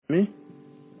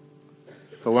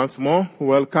So once more,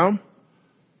 welcome,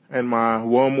 and my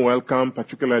warm welcome,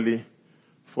 particularly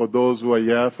for those who are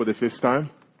here for the first time.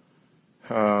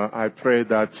 I pray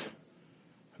that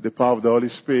the power of the Holy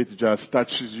Spirit just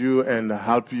touches you and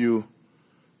help you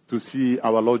to see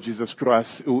our Lord Jesus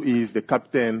Christ, who is the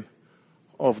captain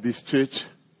of this church.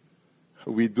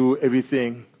 We do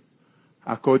everything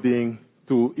according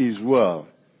to His will.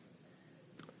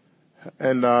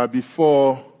 And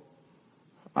before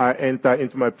I enter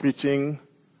into my preaching,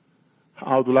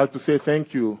 I would like to say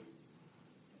thank you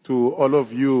to all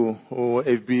of you who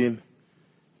have been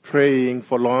praying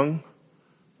for long,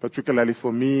 particularly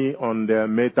for me on the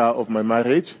matter of my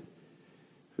marriage.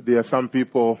 There are some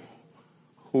people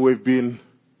who have been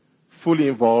fully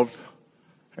involved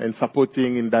and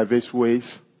supporting in diverse ways.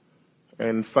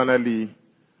 And finally,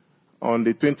 on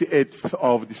the 28th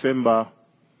of December,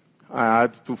 I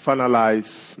had to finalize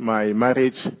my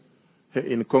marriage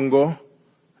in Congo,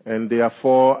 and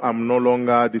therefore I'm no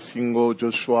longer the single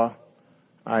Joshua.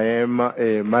 I am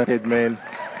a married man,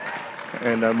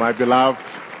 and my beloved,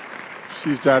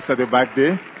 she's just at the back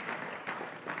there.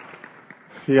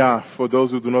 Yeah, for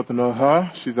those who do not know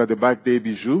her, she's at the back there,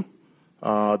 Bijou.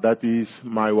 That is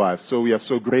my wife. So we are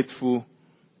so grateful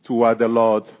to what the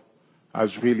Lord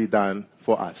has really done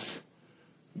for us.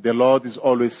 The Lord is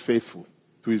always faithful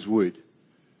to His word.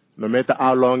 No matter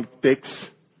how long it takes,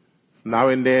 now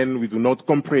and then we do not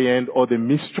comprehend all the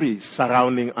mysteries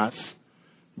surrounding us,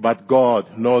 but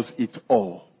God knows it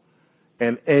all.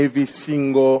 And every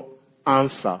single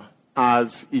answer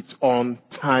has its own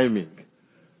timing.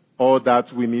 All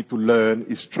that we need to learn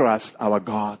is trust our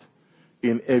God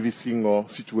in every single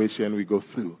situation we go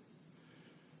through.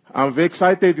 I'm very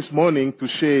excited this morning to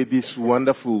share this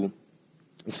wonderful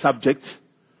subject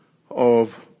of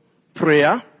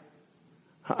prayer.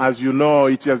 As you know,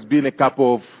 it has been a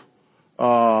couple of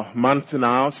months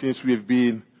now since we've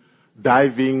been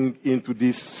diving into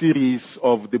this series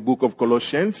of the book of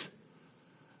Colossians.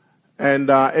 And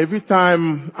every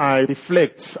time I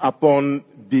reflect upon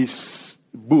this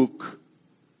book,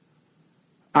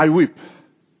 I weep.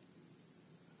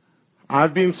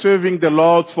 I've been serving the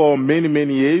Lord for many,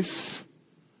 many years.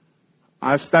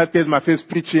 I started my first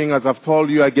preaching, as I've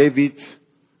told you, I gave it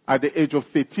at the age of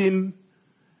 13.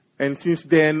 And since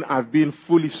then, I've been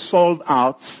fully sold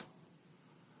out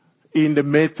in the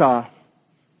matter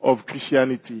of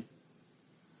Christianity.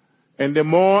 And the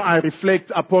more I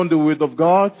reflect upon the Word of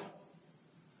God,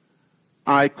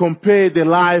 I compare the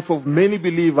life of many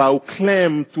believers who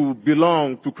claim to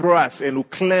belong to Christ and who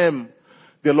claim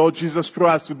the Lord Jesus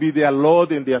Christ to be their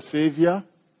Lord and their Savior.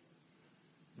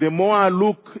 The more I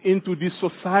look into this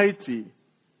society,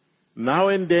 now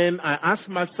and then I ask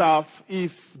myself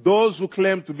if those who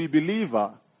claim to be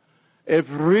believers have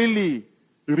really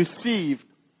received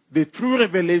the true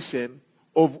revelation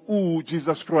of who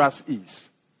Jesus Christ is.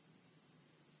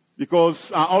 Because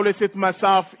I always say to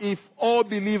myself, if all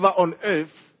believers on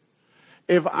earth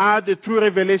have had the true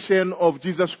revelation of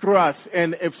Jesus Christ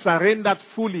and have surrendered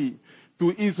fully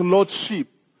to His Lordship,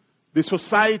 the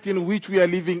society in which we are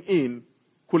living in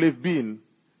could have been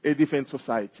a different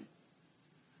society.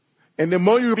 And the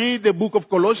more you read the book of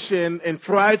Colossians and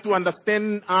try to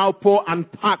understand how Paul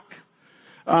unpacks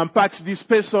this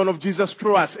person of Jesus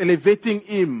Christ, elevating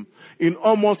Him in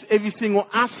almost every single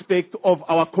aspect of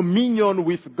our communion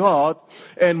with God,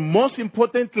 and most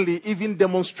importantly, even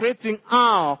demonstrating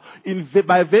how,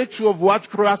 by virtue of what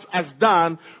Christ has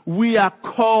done, we are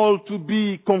called to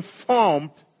be conformed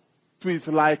to His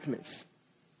likeness.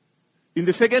 In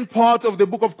the second part of the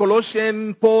book of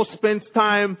Colossians, Paul spends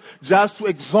time just to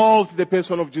exalt the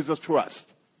person of Jesus Christ.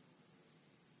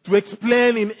 To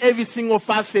explain in every single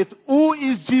facet who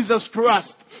is Jesus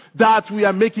Christ that we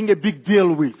are making a big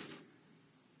deal with.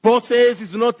 Paul says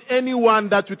it's not anyone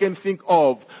that you can think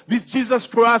of. This Jesus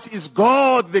Christ is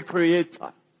God the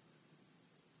Creator.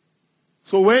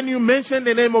 So when you mention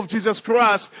the name of Jesus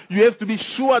Christ, you have to be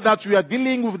sure that you are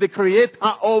dealing with the Creator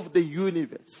of the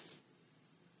universe.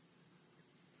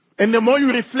 And the more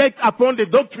you reflect upon the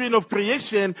doctrine of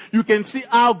creation, you can see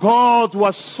how God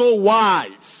was so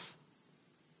wise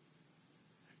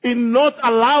in not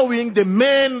allowing the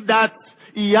man that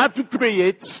He had to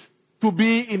create to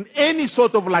be in any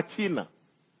sort of lacuna.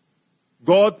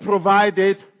 God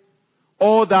provided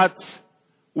all that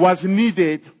was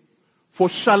needed for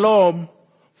shalom,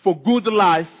 for good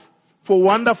life, for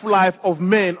wonderful life of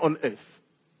men on earth.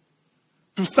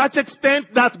 To such extent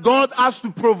that God has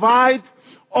to provide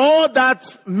all that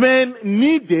man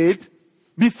needed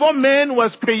before man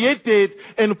was created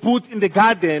and put in the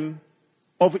Garden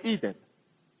of Eden.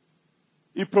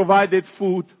 He provided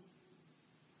food.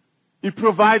 He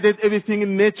provided everything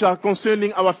in nature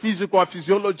concerning our physical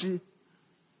physiology.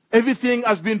 Everything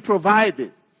has been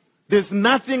provided. There's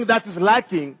nothing that is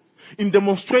lacking in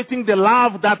demonstrating the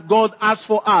love that God has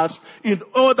for us in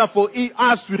order for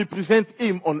us to represent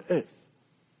Him on earth.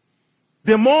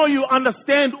 The more you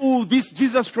understand who this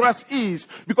Jesus Christ is,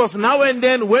 because now and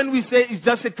then when we say He's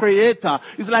just a creator,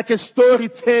 it's like a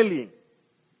storytelling.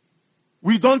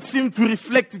 We don't seem to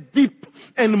reflect deep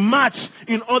and much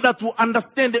in order to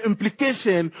understand the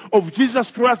implication of Jesus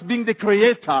Christ being the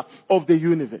creator of the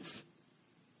universe.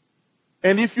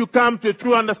 And if you come to a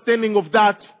true understanding of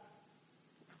that,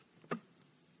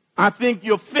 I think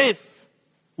your faith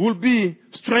will be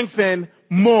strengthened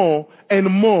more and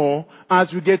more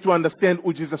as you get to understand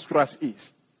who Jesus Christ is.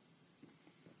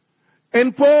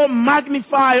 And Paul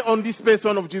magnified on this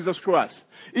person of Jesus Christ.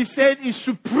 He said he's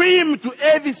supreme to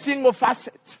every single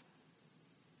facet.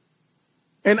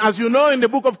 And as you know, in the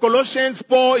book of Colossians,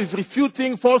 Paul is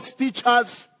refuting false teachers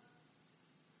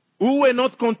who were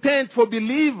not content for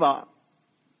believer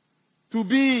to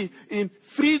be in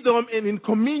freedom and in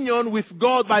communion with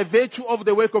God by virtue of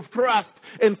the work of Christ.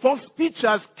 And false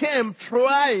teachers came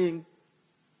trying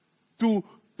to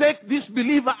take this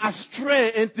believer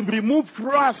astray and to remove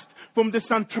Christ from the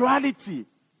centrality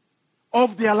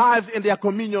of their lives and their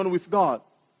communion with God.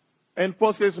 And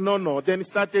Paul says, no. Then he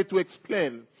started to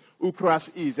explain who Christ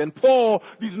is. And Paul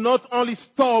did not only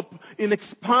stop in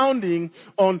expounding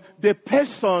on the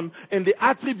person and the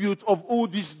attribute of who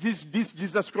this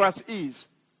Jesus Christ is.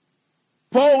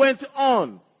 Paul went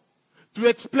on to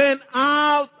explain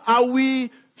how are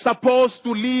we supposed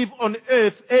to live on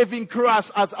earth having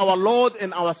Christ as our Lord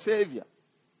and our Savior.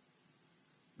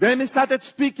 Then he started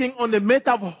speaking on the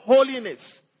matter of holiness.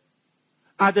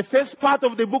 The first part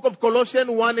of the book of Colossians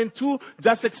 1 and 2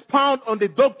 just expound on the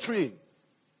doctrine.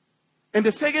 And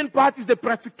the second part is the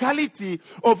practicality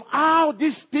of how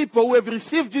these people who have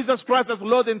received Jesus Christ as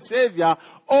Lord and Savior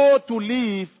ought to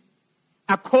live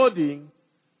according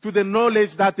to the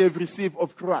knowledge that they've received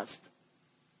of Christ.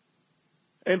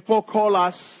 And Paul calls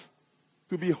us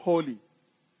to be holy.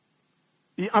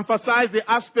 He emphasized the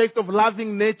aspect of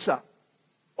loving nature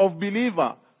of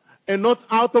believer and not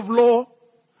out of law,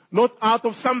 not out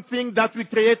of something that we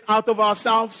create out of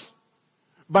ourselves,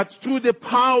 but through the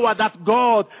power that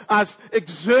God has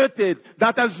exerted,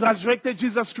 that has resurrected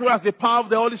Jesus Christ, the power of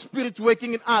the Holy Spirit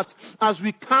working in us. As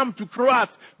we come to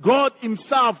Christ, God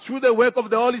Himself, through the work of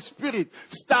the Holy Spirit,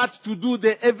 starts to do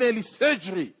the heavenly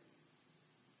surgery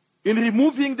in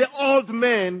removing the old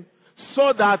man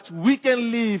so that we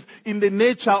can live in the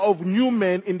nature of new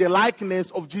men in the likeness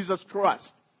of Jesus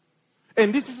Christ.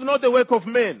 And this is not the work of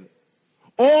men.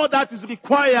 All that is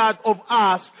required of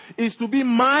us is to be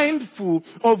mindful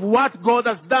of what God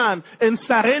has done and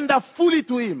surrender fully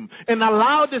to Him and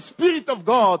allow the Spirit of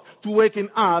God to work in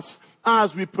us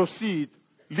as we proceed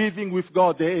living with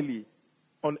God daily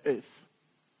on earth.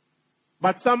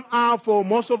 But somehow for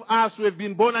most of us who have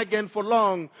been born again for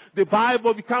long, the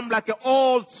Bible becomes like an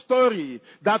old story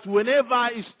that whenever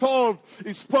it's told,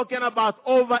 it's spoken about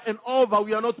over and over,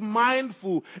 we are not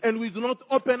mindful and we do not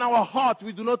open our heart,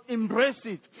 we do not embrace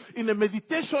it in a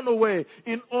meditational way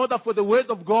in order for the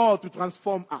Word of God to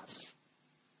transform us.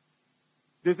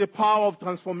 There's a power of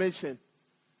transformation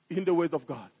in the Word of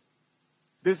God.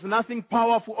 There's nothing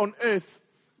powerful on earth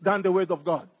than the Word of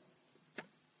God.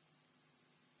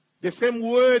 The same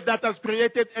Word that has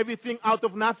created everything out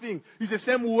of nothing is the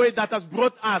same Word that has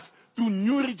brought us to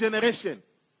new regeneration.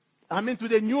 To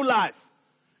the new life.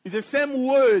 It's the same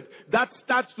Word that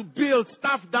starts to build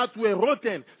stuff that were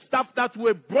rotten, stuff that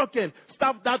were broken,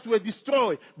 stuff that were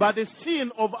destroyed by the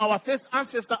sin of our first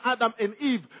ancestor Adam and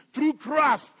Eve. Through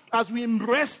Christ, as we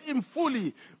embrace Him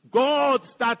fully, God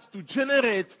starts to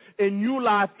generate a new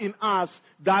life in us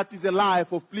that is a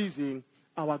life of pleasing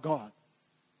our God.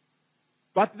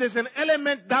 But there's an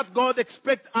element that God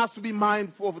expects us to be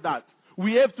mindful of that.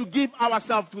 We have to give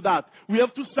ourselves to that. We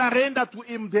have to surrender to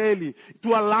Him daily, to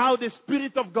allow the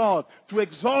Spirit of God to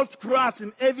exalt Christ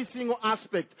in every single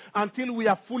aspect until we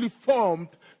are fully formed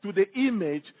to the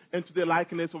image and to the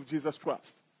likeness of Jesus Christ.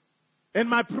 And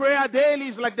my prayer daily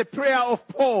is like the prayer of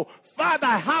Paul.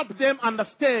 Father, help them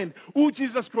understand who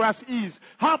Jesus Christ is.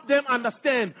 Help them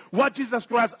understand what Jesus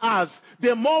Christ has.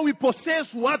 The more we possess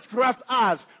what Christ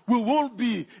has, we will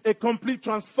be a complete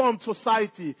transformed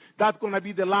society that's going to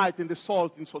be the light and the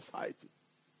salt in society.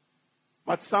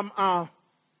 But somehow,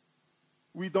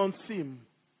 we don't seem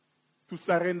to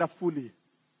surrender fully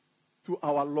to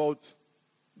our Lord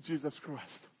Jesus Christ.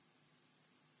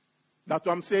 That's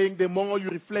what I'm saying. The more you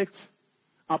reflect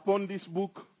upon this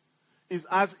book, is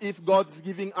as if God is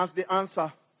giving us the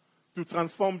answer to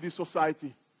transform this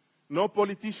society. No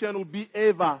politician will be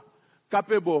ever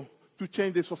capable to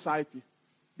change the society.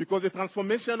 Because the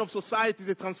transformation of society is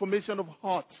a transformation of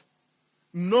heart.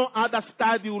 No other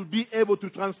study will be able to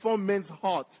transform men's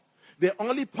heart. The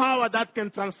only power that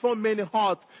can transform men's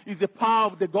heart is the power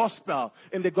of the gospel.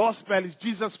 And the gospel is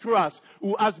Jesus Christ,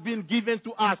 who has been given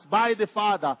to us by the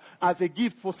Father as a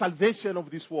gift for salvation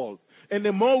of this world. And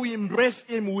the more we embrace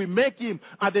him, we make him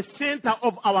at the center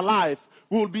of our life,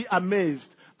 we will be amazed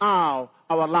how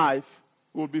our life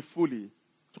will be fully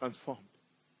transformed.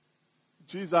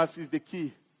 Jesus is the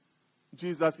key.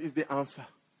 Jesus is the answer.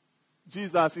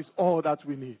 Jesus is all that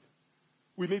we need.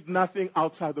 We need nothing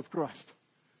outside of Christ.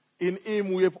 In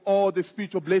him we have all the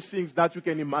spiritual blessings that you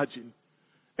can imagine.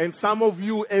 And some of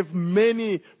you have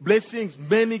many blessings,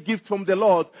 many gifts from the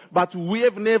Lord, but we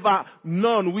have never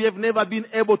known, we have never been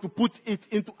able to put it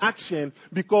into action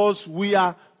because we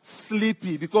are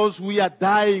sleepy, because we are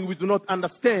dying. We do not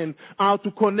understand how to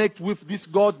connect with this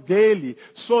God daily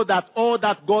so that all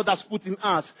that God has put in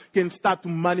us can start to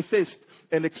manifest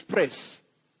and express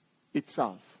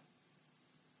itself.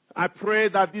 I pray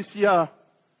that this year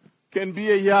can be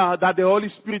a year that the Holy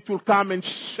Spirit will come and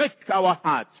shake our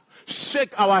heart,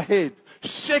 shake our head,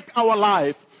 shake our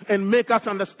life, and make us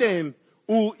understand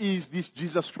who is this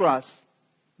Jesus Christ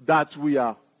that we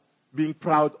are being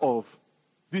proud of.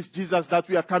 This Jesus that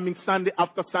we are coming Sunday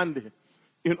after Sunday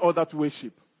in order to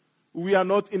worship. We are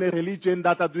not in a religion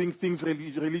that are doing things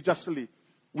religiously.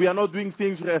 We are not doing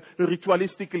things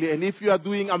ritualistically. And if you are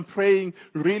doing, I'm praying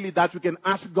really that you can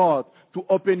ask God to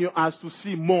open your eyes to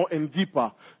see more and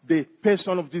deeper the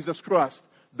person of Jesus Christ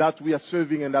that we are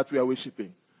serving and that we are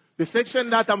worshiping. The section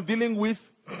that I'm dealing with,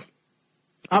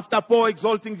 after Paul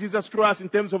exalting Jesus Christ in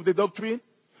terms of the doctrine,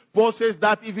 Paul says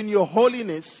that even your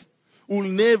holiness will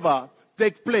never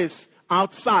take place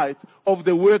outside of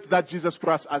the work that Jesus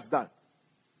Christ has done.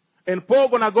 And Paul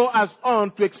gonna go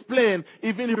on to explain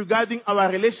even regarding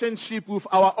our relationship with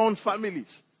our own families.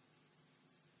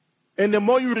 And the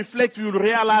more you reflect, you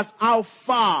realize how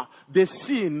far the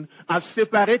sin has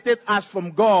separated us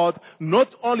from God,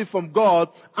 not only from God,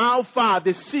 how far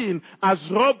the sin has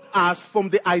robbed us from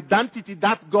the identity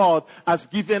that God has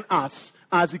given us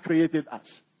as He created us.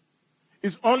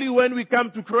 It's only when we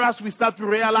come to Christ we start to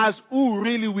realize who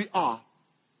really we are.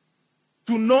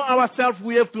 To know ourselves,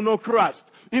 we have to know Christ.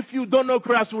 If you don't know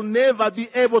Christ, you'll never be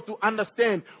able to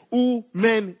understand who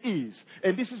man is.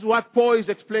 And this is what Paul is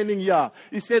explaining here.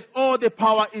 He said, all the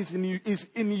power is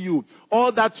in you.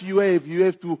 All that you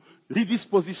have to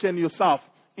redisposition yourself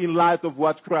in light of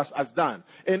what Christ has done.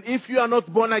 And if you are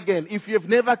not born again, if you have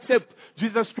never accepted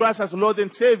Jesus Christ as Lord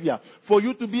and Savior, for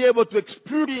you to be able to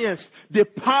experience the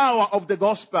power of the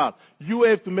gospel, you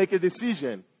have to make a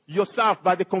decision yourself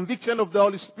by the conviction of the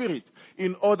Holy Spirit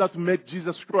in order to make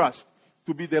Jesus Christ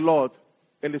to be the Lord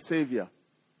and the Savior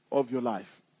of your life.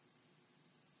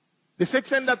 The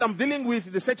section that I'm dealing with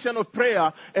is the section of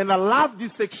prayer, and I love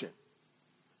this section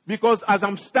because as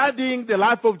I'm studying the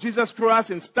life of Jesus Christ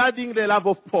and studying the life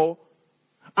of Paul,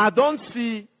 I don't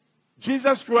see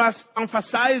Jesus Christ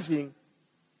emphasizing,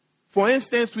 for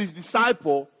instance, to his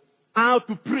disciple, how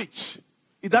to preach.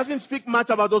 He doesn't speak much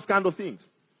about those kind of things.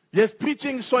 Yes,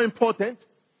 preaching is so important.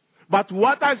 But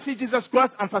what I see Jesus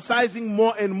Christ emphasizing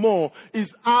more and more is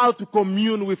how to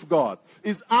commune with God,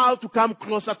 is how to come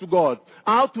closer to God,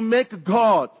 how to make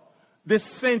God the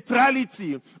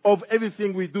centrality of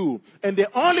everything we do. And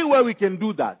the only way we can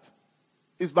do that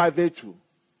is by virtue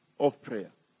of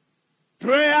prayer.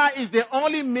 Prayer is the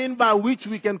only means by which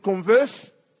we can converse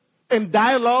and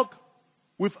dialogue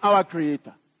with our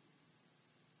Creator.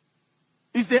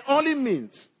 It's the only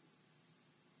means.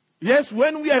 Yes,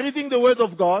 when we are reading the Word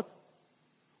of God,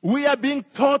 we are being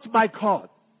taught by God.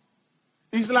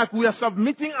 It's like we are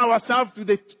submitting ourselves to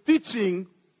the teaching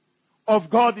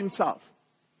of God Himself.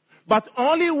 But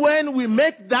only when we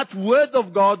make that Word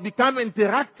of God become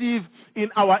interactive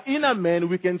in our inner man,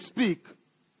 we can speak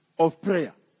of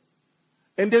prayer.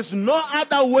 And there's no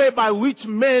other way by which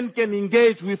men can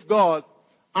engage with God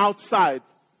outside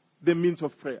the means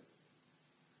of prayer.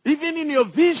 Even in your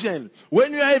vision,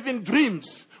 when you are having dreams,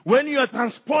 when you are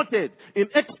transported in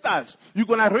ecstasy, you're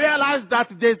going to realize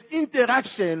that there's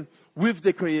interaction with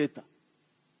the Creator.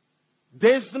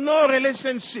 There's no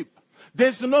relationship.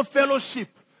 There's no fellowship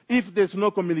if there's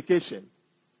no communication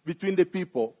between the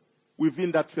people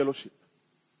within that fellowship.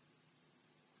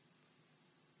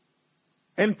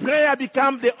 And prayer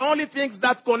becomes the only things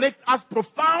that connect us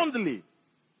profoundly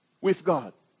with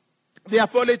God.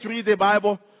 Therefore, let's read the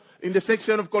Bible in the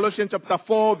section of Colossians chapter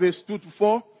 4, verse 2 to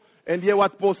 4. And hear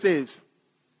what Paul says.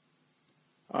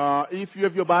 If you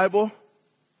have your Bible,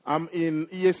 I'm in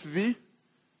ESV.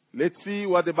 Let's see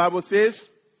what the Bible says.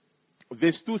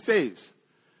 Verse 2 says,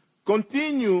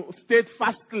 continue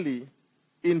steadfastly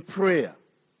in prayer,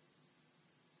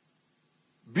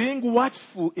 being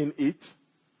watchful in it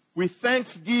with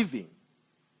thanksgiving.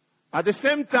 At the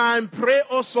same time, pray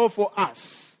also for us,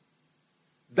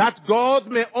 that God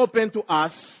may open to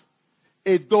us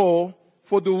a door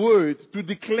for the word to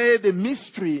declare the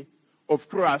mystery of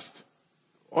Christ,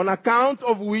 on account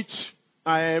of which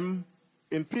I am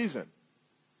in prison,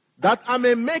 that I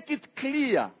may make it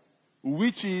clear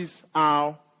which is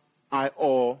how I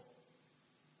ought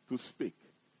to speak.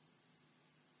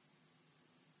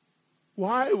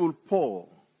 Why will Paul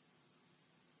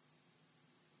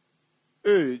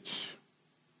urge,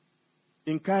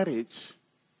 encourage,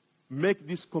 make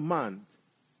this command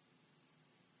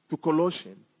to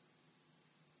Colossians?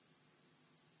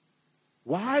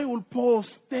 Why will Paul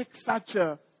take such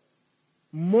a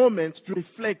moment to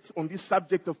reflect on this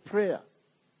subject of prayer?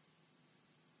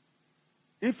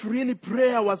 If really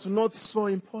prayer was not so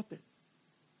important.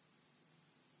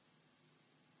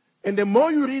 And the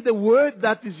more you read the word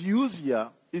that is used here,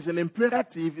 is an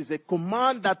imperative, is a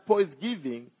command that Paul is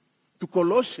giving to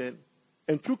Colossians,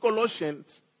 and through Colossians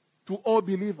to all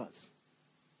believers.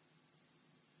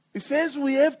 He says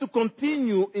we have to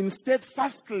continue in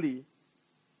steadfastly.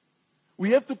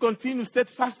 We have to continue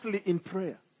steadfastly in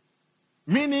prayer.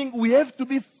 Meaning we have to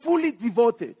be fully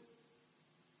devoted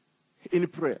in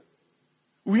prayer.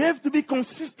 We have to be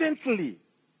consistently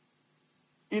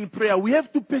in prayer. We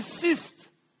have to persist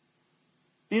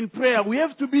in prayer. We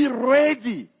have to be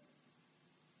ready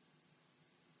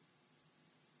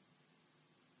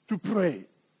to pray.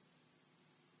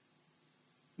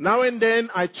 Now and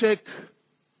then I check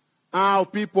how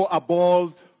people are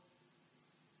bold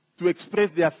to express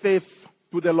their faith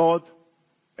to the Lord.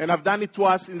 And I've done it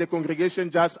twice in the congregation,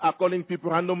 just calling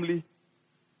people randomly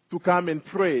to come and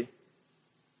pray.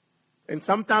 And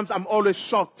sometimes I'm always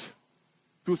shocked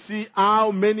to see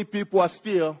how many people are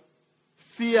still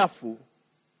fearful,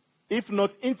 if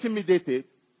not intimidated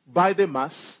by the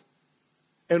mass,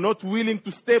 and not willing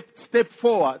to step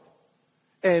forward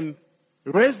and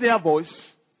raise their voice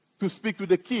to speak to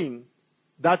the King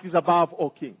that is above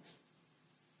all kings.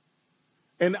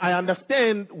 And I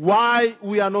understand why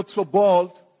we are not so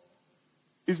bold.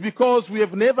 It's because we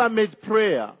have never made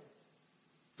prayer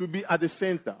to be at the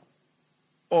center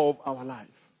of our life.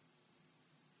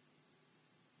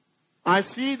 I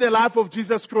see the life of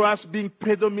Jesus Christ being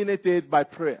predominated by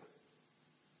prayer.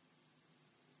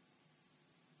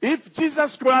 If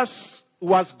Jesus Christ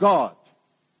was God,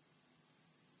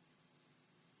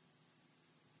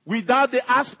 without the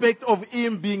aspect of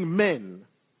him being man,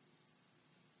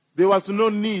 there was no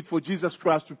need for Jesus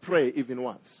Christ to pray even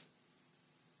once.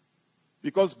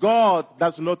 Because God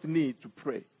does not need to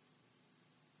pray.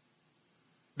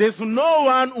 There's no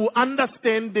one who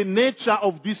understands the nature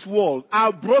of this world,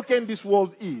 how broken this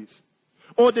world is,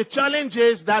 or the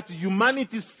challenges that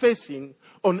humanity is facing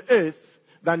on earth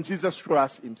than Jesus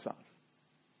Christ himself.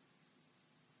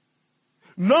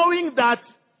 Knowing that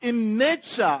in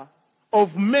nature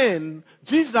of men,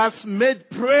 Jesus made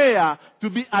prayer to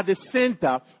be at the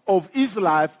center of his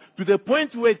life, to the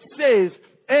point where it says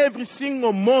every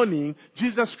single morning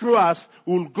Jesus Christ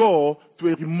will go to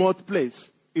a remote place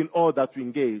in order to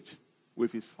engage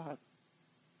with his Father.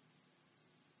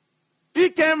 He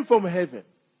came from heaven.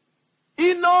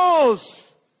 He knows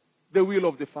the will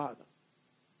of the Father.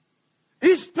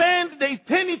 He spent the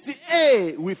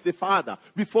eternity with the Father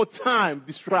before time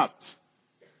disrupts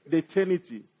the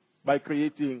eternity by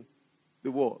creating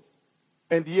the world.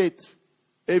 And yet,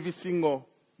 every single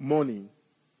morning,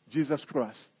 Jesus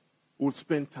Christ will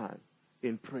spend time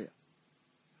in prayer.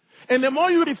 And the more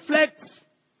you reflect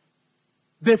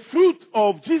the fruit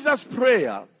of Jesus'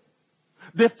 prayer,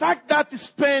 the fact that he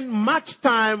spent much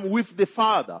time with the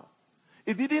Father,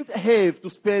 he didn't have to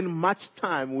spend much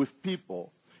time with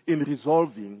people in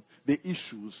resolving the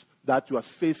issues that you are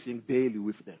facing daily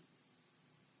with them.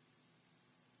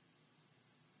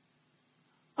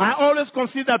 I always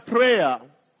consider prayer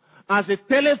as a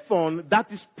telephone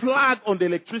that is plugged on the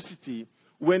electricity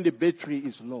when the battery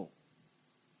is low.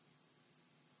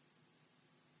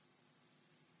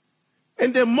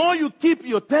 And the more you keep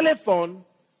your telephone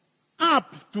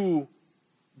up to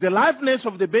the liveness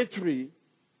of the battery,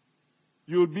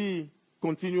 you'll be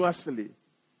continuously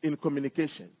in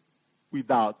communication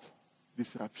without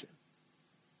disruption.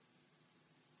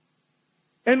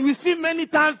 And we see many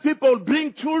times people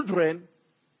bring children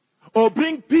or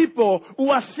bring people who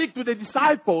are sick to the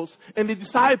disciples, and the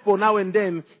disciple now and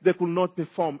then they could not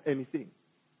perform anything.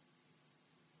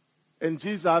 And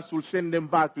Jesus will send them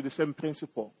back to the same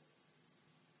principle.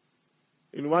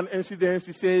 In one incident,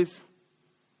 he says,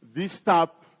 this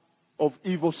type of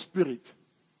evil spirit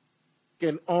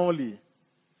can only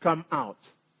come out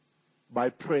by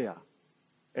prayer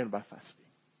and by fasting.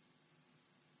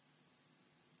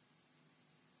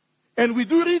 And we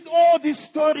do read all this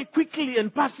story quickly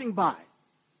and passing by,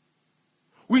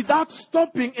 without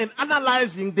stopping and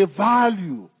analyzing the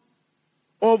value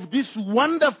of this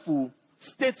wonderful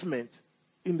statement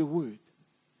in the Word.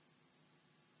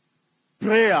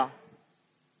 Prayer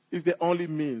is the only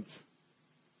means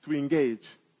to engage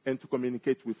and to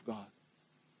communicate with God.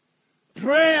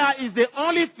 Prayer is the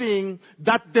only thing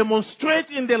that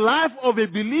demonstrates in the life of a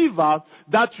believer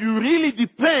that you really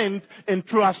depend and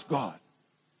trust God.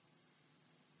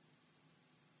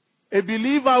 A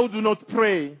believer who does not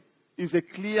pray is a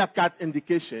clear-cut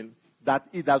indication that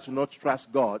he does not trust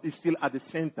God. He's still at the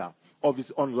center of his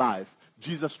own life.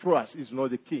 Jesus Christ is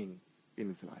not the king in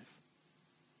his life.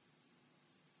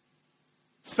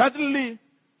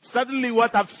 Suddenly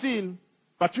what I've seen,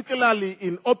 particularly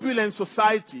in opulent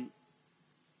society,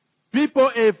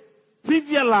 people have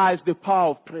trivialized the power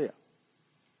of prayer.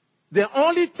 The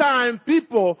only time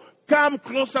people come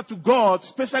closer to God,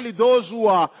 especially those who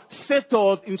are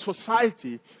settled in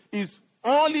society, is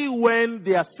only when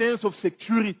their sense of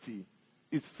security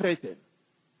is threatened.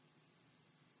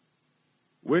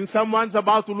 When someone's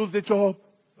about to lose their job,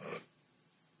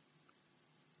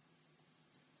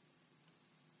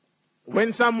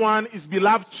 when someone's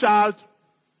beloved child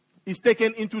is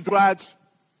taken into drugs,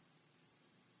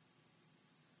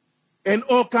 and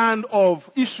all kinds of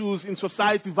issues in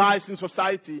society, vice in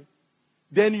society,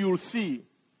 then you'll see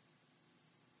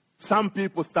some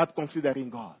people start considering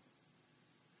God.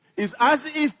 It's as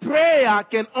if prayer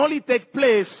can only take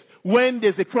place when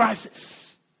there's a crisis.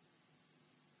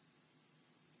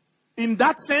 In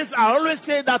that sense, I always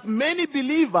say that many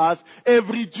believers have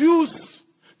reduced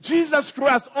Jesus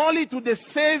Christ only to the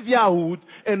saviorhood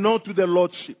and not to the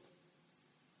lordship.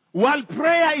 While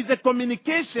prayer is a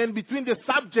communication between the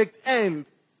subject and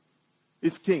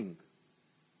his king.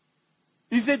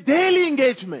 It's a daily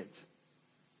engagement.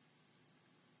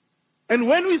 And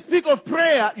when we speak of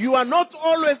prayer, you are not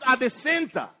always at the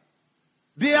center.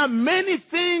 There are many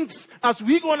things, as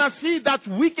we're going to see, that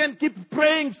we can keep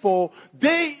praying for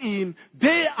day in,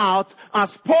 day out. As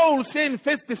Paul said in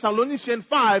 1 Thessalonians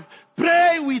 5,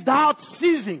 pray without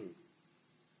ceasing.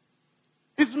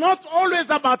 It's not always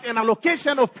about an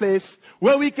allocation of place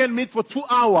where we can meet for 2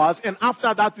 hours and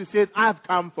after that we say, I've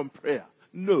come from prayer.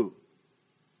 No.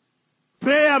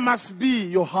 Prayer must be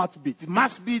your heartbeat. It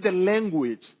must be the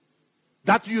language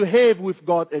that you have with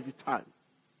God every time.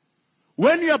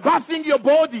 When you are bathing your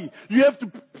body, you have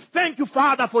to thank you,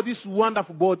 Father, for this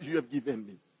wonderful body you have given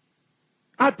me.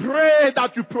 I pray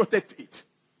that you protect it.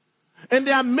 And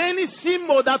there are many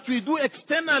symbols that we do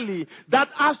externally that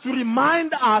has to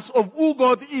remind us of who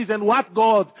God is and what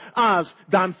God has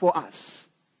done for us.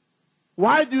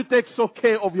 Why do you take so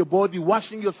care of your body,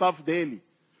 washing yourself daily,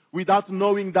 without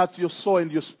knowing that your soul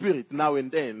and your spirit now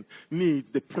and then need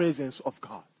the presence of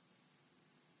God?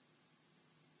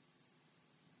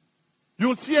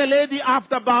 You'll see a lady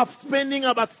after bath spending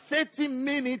about 30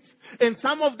 minutes, and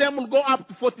some of them will go up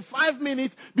to 45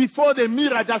 minutes before the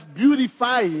mirror, just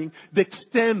beautifying the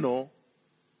external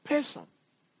person.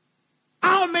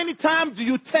 How many times do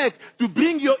you take to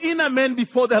bring your inner man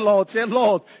before the Lord? Say,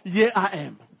 Lord, here I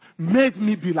am. Make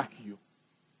me be like you.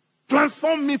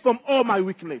 Transform me from all my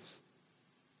weakness.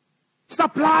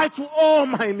 Supply to all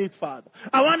my need, Father.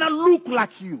 I want to look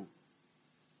like you.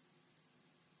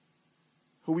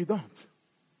 But we don't.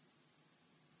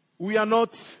 We are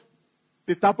not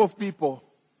the type of people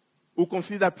who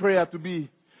consider prayer to be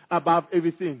above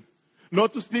everything.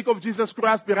 Not to speak of Jesus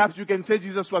Christ, perhaps you can say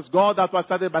Jesus was God. That was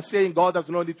started by saying God has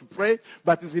no need to pray.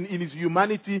 But in his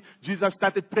humanity, Jesus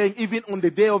started praying even on the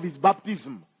day of his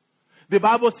baptism. The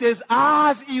Bible says,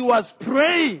 as he was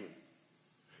praying,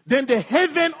 then the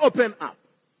heaven opened up.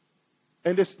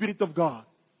 And the Spirit of God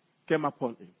came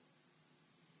upon him.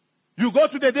 You go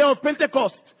to the day of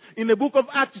Pentecost in the book of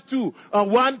Acts 2,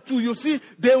 1, 2, you see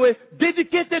they were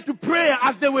dedicated to prayer.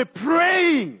 As they were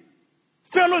praying,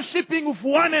 fellowshipping with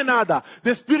one another,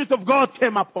 the Spirit of God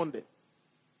came upon them.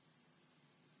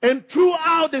 And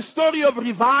throughout the story of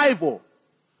revival,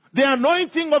 the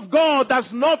anointing of God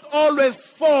does not always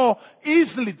fall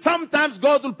easily. Sometimes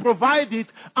God will provide it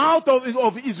out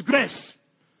of his grace.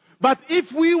 But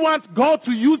if we want God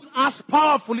to use us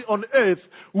powerfully on earth,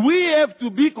 we have to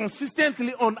be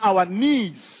consistently on our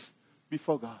knees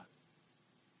before God.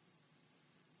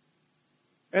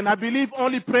 And I believe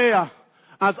only prayer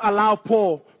has allowed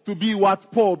Paul to be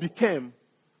what Paul became.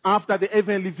 after the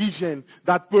heavenly vision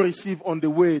that Paul received on the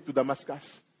way to Damascus.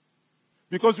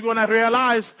 Because you're going to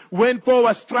realize when Paul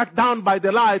was struck down by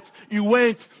the light, he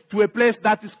went to a place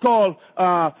that is called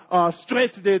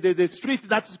Straight, the street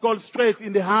that is called Straight,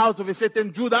 in the house of a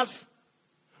certain Judas.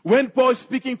 When Paul is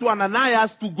speaking to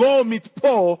Ananias to go meet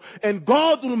Paul, and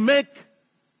God will make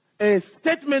a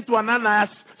statement to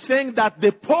Ananias saying that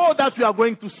the Paul that you are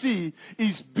going to see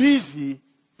is busy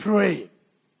praying.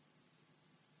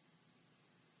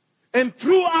 And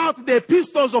throughout the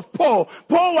epistles of Paul,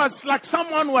 Paul was like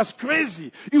someone who was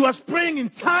crazy. He was praying in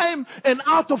time and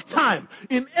out of time.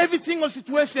 In every single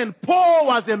situation, Paul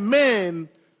was a man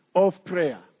of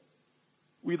prayer.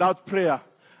 Without prayer,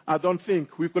 I don't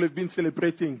think we could have been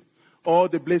celebrating all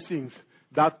the blessings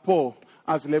that Paul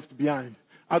has left behind.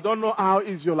 I don't know how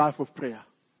is your life of prayer.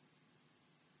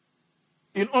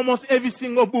 In almost every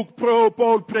single book,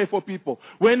 Paul prayed for people.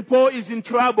 When Paul is in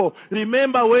trouble,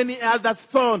 remember when he had that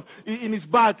thorn in his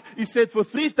back, he said for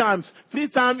 3 times. 3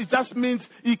 times, it just means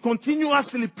he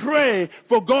continuously prayed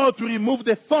for God to remove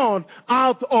the thorn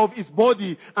out of his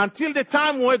body until the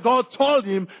time where God told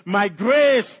him, my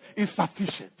grace is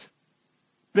sufficient.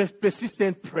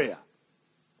 Persistent prayer.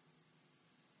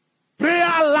 Prayer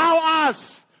allows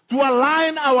us to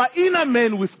align our inner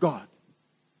man with God.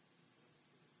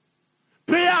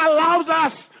 Prayer allows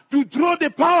us to draw the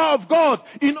power of God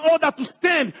in order to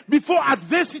stand before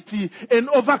adversity and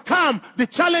overcome the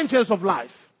challenges of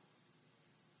life.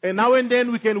 And now and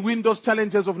then we can win those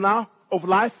challenges of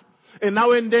life. And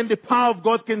now and then the power of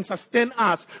God can sustain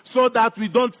us so that we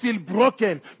don't feel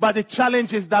broken by the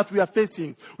challenges that we are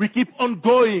facing. We keep on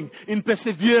going in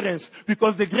perseverance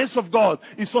because the grace of God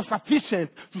is so sufficient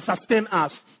to sustain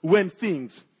us when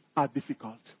things are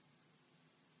difficult.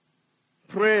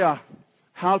 Prayer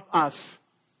helps us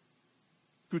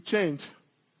to change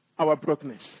our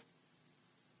brokenness.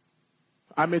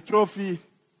 I'm a trophy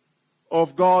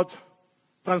of God's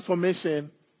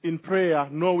transformation in prayer,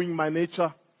 knowing my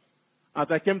nature. As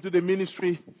I came to the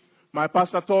ministry, my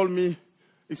pastor told me,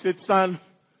 he said, son,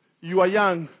 you are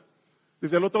young.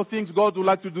 There's a lot of things God would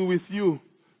like to do with you,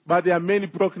 but there are many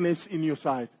brokenness in your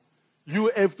side.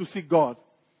 You have to seek God.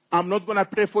 I'm not going to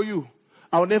pray for you.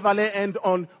 I'll never lay hand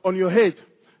on your head.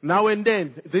 Now and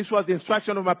then, this was the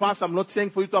instruction of my pastor. I'm not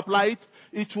saying for you to apply it.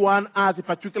 Each one has a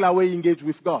particular way engaged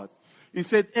with God. He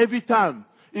said every time,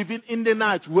 even in the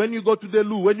night, when you go to the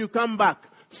loo, when you come back,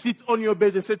 sit on your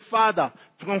bed and say, Father,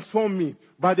 transform me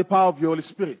by the power of your Holy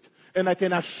Spirit. And I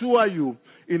can assure you,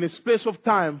 in a space of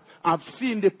time, I've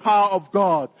seen the power of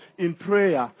God in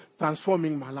prayer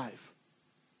transforming my life.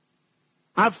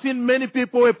 I've seen many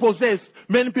people were possessed.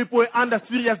 Many people were under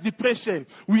serious depression.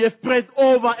 We have prayed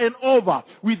over and over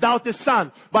without a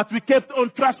son. But we kept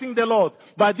on trusting the Lord.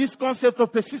 By this concept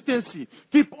of persistency,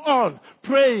 keep on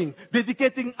praying,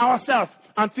 dedicating ourselves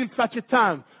until such a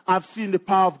time I've seen the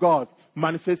power of God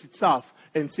manifest itself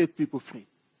and set people free.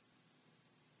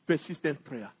 Persistent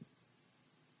prayer.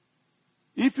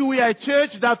 If we are a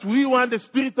church that we want the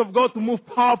Spirit of God to move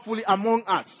powerfully among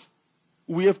us,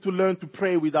 we have to learn to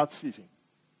pray without ceasing.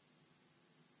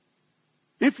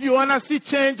 If you want to see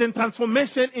change and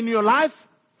transformation in your life,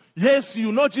 yes,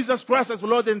 you know Jesus Christ as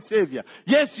Lord and Savior.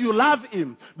 Yes, you love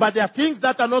Him, but there are things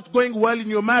that are not going well in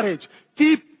your marriage.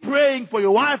 Keep praying for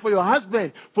your wife, for your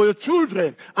husband, for your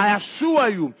children. I assure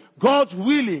you, God's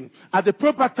willing, at the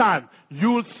proper time, you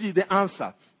will see the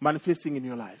answer manifesting in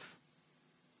your life.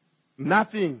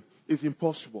 Nothing is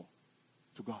impossible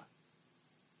to God.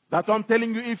 That's what I'm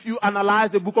telling you. If you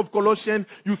analyze the book of Colossians,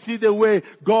 you see the way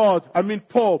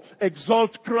Paul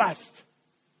exalts Christ.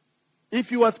 If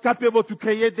he was capable to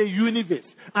create the universe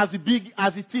as big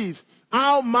as it is,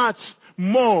 how much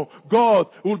more God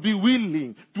will be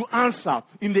willing to answer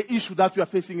in the issue that you are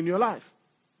facing in your life?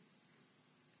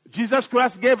 Jesus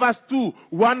Christ gave us 2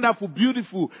 wonderful,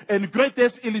 beautiful, and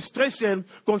greatest illustrations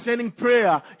concerning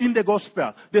prayer in the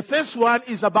gospel. The first one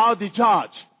is about the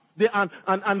judge, the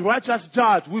unrighteous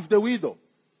judge with the widow,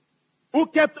 who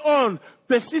kept on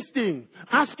persisting,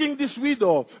 asking this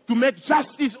widow to make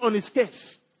justice on his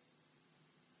case.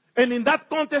 And in that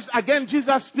context, again,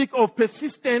 Jesus speaks of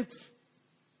persistence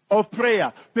of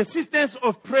prayer. Persistence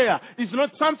of prayer is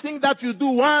not something that you do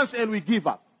once and we give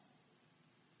up.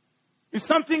 It's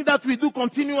something that we do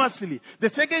continuously. The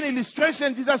second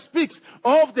illustration, Jesus speaks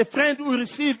of the friend who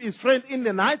received his friend in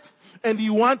the night and he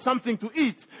wants something to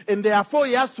eat. And therefore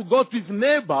he has to go to his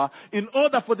neighbor in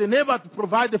order for the neighbor to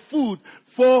provide the food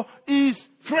for his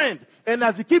friend. And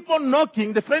as he keep on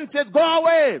knocking, the friend said, "Go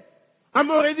away. I'm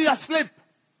already asleep.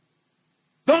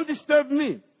 Don't disturb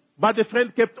me." But the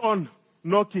friend kept on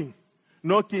knocking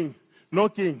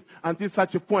knocking, until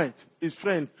such a point, his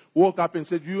friend woke up and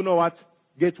said, you know what?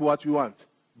 Get what you want.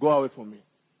 Go away from me.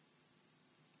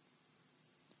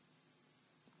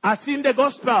 I seen the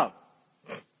gospel.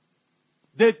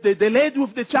 The lady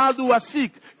with the child who was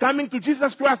sick, coming to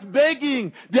Jesus Christ,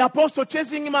 begging, the apostle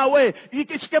chasing him away. She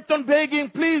kept on begging,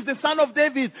 please, the Son of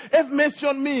David, have mercy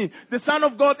on me. The Son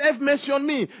of God, have mercy on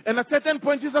me. And at a certain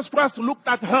point, Jesus Christ looked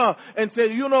at her and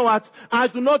said, you know what? I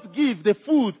do not give the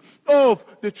food of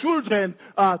the children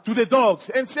to the dogs.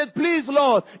 And said, please,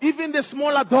 Lord, even the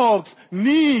smaller dogs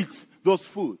need those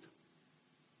food.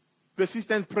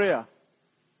 Persistent prayer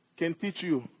can teach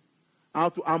you how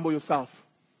to humble yourself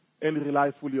and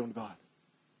rely fully on God.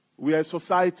 We are a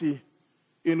society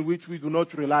in which we do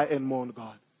not rely anymore on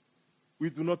God. We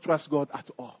do not trust God at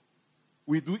all.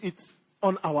 We do it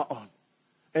on our own.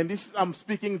 And this, I'm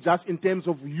speaking just in terms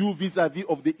of you vis-a-vis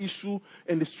of the issue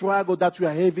and the struggle that you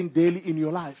are having daily in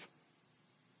your life.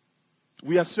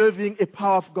 We are serving a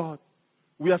powerful God.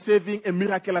 We are serving a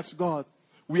miraculous God.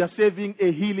 We are serving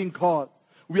a healing God.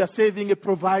 We are serving a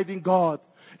providing God.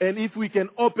 And if we can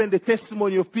open the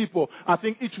testimony of people, I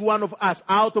think each one of us,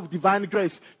 out of divine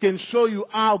grace, can show you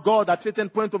how God, at a certain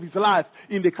point of his life,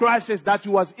 in the crisis that he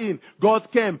was in,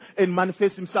 God came and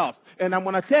manifested himself. And I'm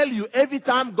going to tell you, every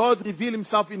time God reveals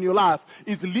himself in your life,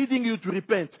 it's leading you to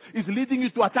repent. It's leading you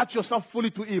to attach yourself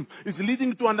fully to him. It's leading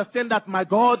you to understand that my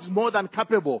God is more than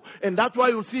capable. And that's why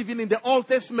you'll see even in the Old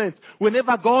Testament,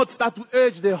 whenever God starts to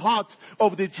urge the heart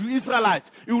of the Israelites,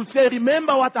 he will say,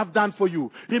 remember what I've done for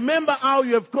you. Remember how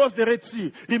you have crossed the Red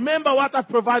Sea. Remember what I've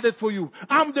provided for you.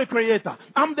 I'm the creator.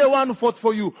 I'm the one who fought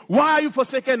for you. Why are you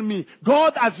forsaking me?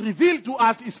 God has revealed to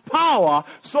us his power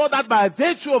so that by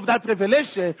virtue of that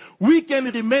revelation, we can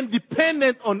remain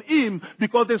dependent on him,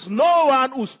 because there's no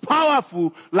one who's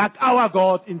powerful like our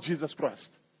God in Jesus Christ.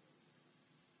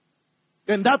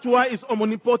 And that's why it's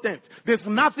omnipotent. There's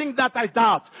nothing that I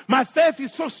doubt. My faith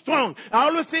is so strong. I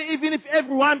always say, even if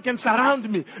everyone can surround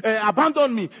me,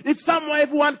 abandon me, if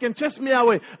everyone can chase me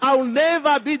away, I will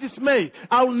never be dismayed.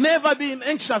 I will never be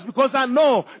anxious, because I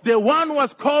know the one who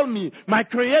has called me, my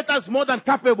creator, is more than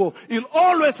capable. He'll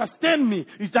always sustain me.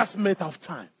 It's just a matter of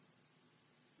time.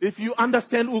 If you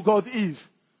understand who God is,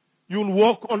 you'll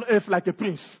walk on earth like a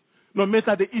prince, no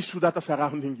matter the issue that are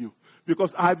surrounding you.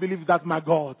 Because I believe that my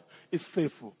God is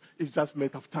faithful. It's just a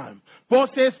matter of time. Paul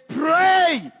says,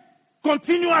 pray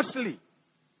continuously.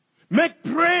 Make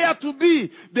prayer to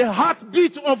be the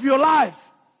heartbeat of your life.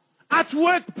 At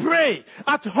work, pray.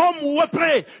 At home,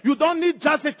 pray. You don't need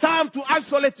just a time to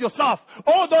isolate yourself.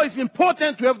 Although it's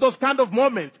important to have those kind of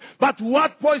moments. But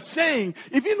what Paul is saying,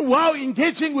 even while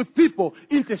engaging with people,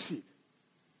 intercede.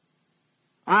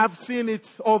 I've seen it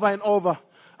over and over.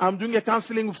 I'm doing a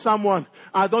counseling with someone.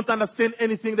 I don't understand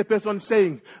anything the person is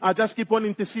saying. I just keep on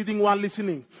interceding while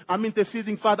listening. I'm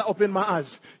interceding, Father, open my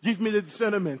eyes. Give me the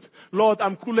discernment. Lord,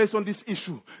 I'm clueless on this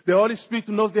issue. The Holy Spirit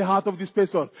knows the heart of this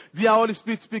person. Dear Holy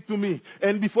Spirit, speak to me.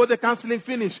 And before the counseling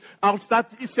finish, I'll start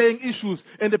saying issues.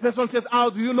 And the person says,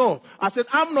 how do you know? I said,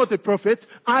 I'm not a prophet.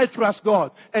 I trust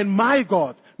God. And my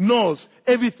God knows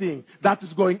everything that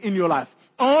is going in your life.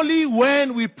 Only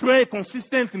when we pray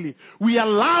consistently, we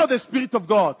allow the Spirit of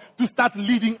God to start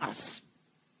leading us.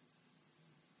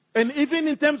 And even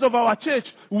in terms of our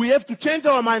church, we have to change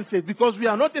our mindset, because we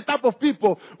are not the type of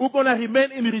people who are going to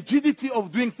remain in rigidity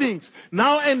of doing things.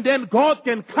 Now and then God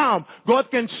can come, God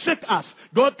can shake us,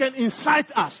 God can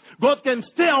incite us, God can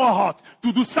stir our heart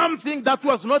to do something that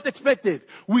was not expected.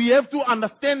 We have to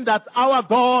understand that our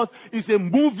God is a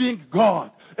moving God.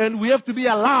 And we have to be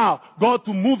allowed God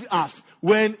to move us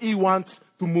when he wants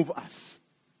to move us.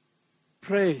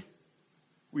 Pray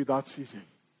without ceasing.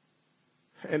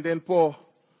 And then Paul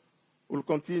will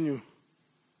continue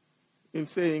in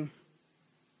saying,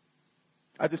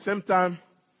 at the same time,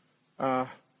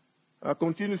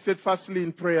 continue steadfastly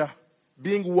in prayer,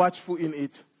 being watchful in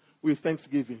it with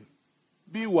thanksgiving.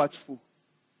 Be watchful.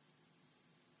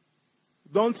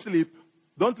 Don't sleep.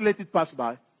 Don't let it pass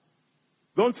by.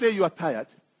 Don't say you are tired.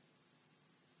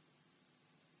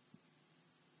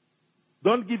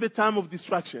 Don't give a time of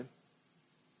distraction.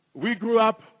 We grew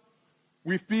up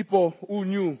with people who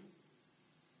knew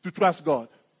to trust God.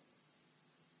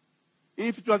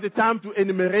 If it was the time to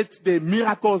enumerate the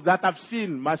miracles that I've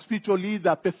seen my spiritual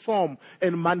leader perform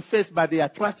and manifest by their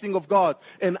trusting of God,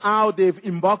 and how they've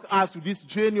embarked us with this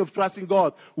journey of trusting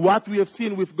God, what we have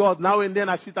seen with God, now and then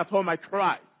I sit at home, I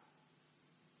cry.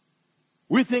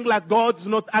 We think like God is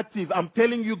not active. I'm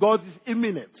telling you, God is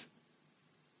imminent.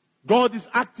 God is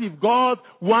active. God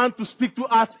wants to speak to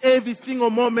us every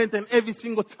single moment and every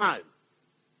single time.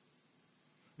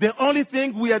 The only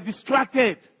thing we are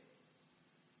distracted.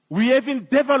 We haven't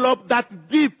developed that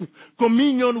deep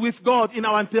communion with God in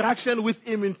our interaction with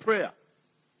Him in prayer.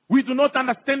 We do not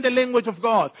understand the language of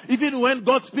God. Even when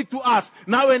God speaks to us,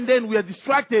 now and then we are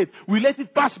distracted. We let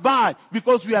it pass by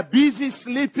because we are busy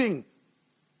sleeping.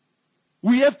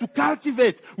 We have to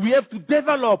cultivate, we have to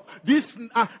develop this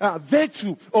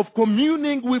virtue of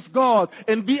communing with God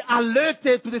and be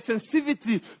alerted to the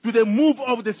sensitivity, to the move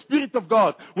of the Spirit of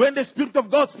God. When the Spirit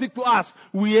of God speaks to us,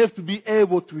 we have to be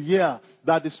able to hear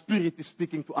that the Spirit is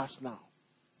speaking to us now.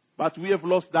 But we have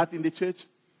lost that in the church.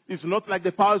 It's not like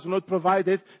the power is not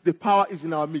provided. The power is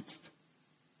in our midst.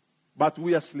 But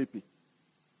we are sleepy.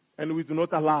 And we do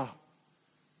not allow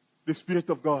the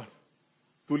Spirit of God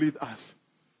to lead us.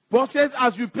 Paul says,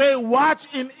 as you pray, watch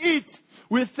in it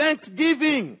with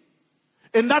thanksgiving.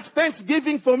 And that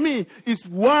thanksgiving for me is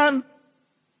one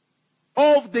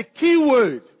of the key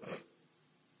words.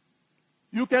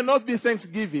 You cannot be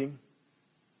thanksgiving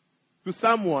to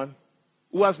someone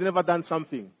who has never done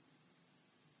something.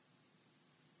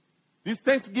 This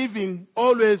thanksgiving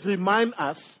always reminds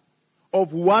us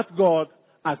of what God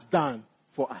has done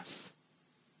for us.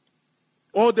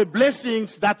 Or the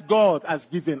blessings that God has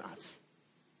given us.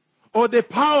 Or the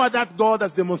power that God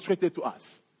has demonstrated to us.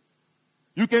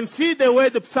 You can see the way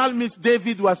the psalmist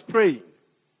David was praying.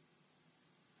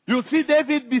 You'll see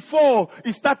David before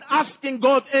he starts asking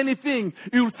God anything,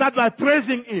 he will start by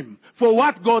praising Him for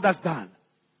what God has done.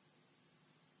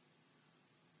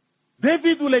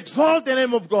 David will exalt the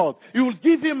name of God. He will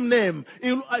give Him name.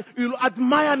 He will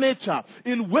admire nature.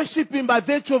 He will worship Him by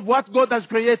virtue of what God has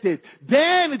created.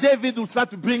 Then David will start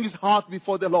to bring his heart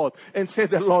before the Lord and say,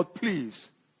 the Lord, please.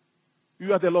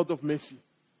 You are the Lord of mercy.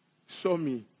 Show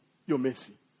me your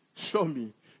mercy. Show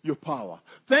me your power.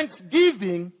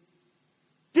 Thanksgiving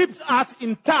keeps us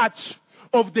in touch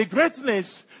of the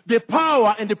greatness, the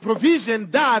power, and the provision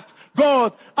that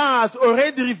God has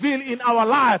already revealed in our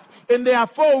life. And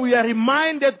therefore, we are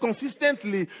reminded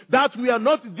consistently that we are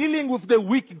not dealing with the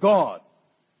weak God.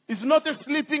 It's not a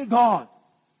sleeping God.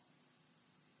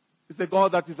 It's a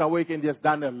God that is awake and He has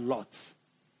done a lot.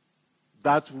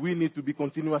 That we need to be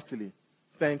continuously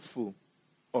thankful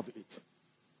of it.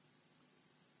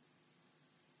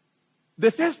 The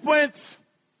first point,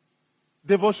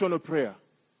 devotional prayer.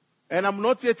 And I'm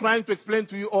not here trying to explain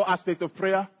to you all aspects of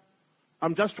prayer.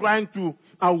 I'm just trying to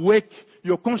awake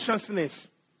your consciousness,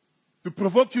 to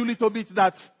provoke you a little bit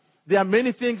that there are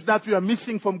many things that we are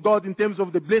missing from God in terms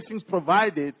of the blessings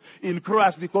provided in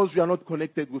Christ because we are not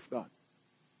connected with God.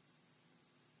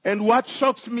 And what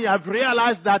shocks me, I've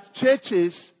realized that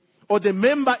churches or the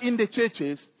member in the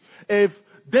churches have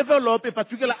developed a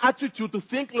particular attitude to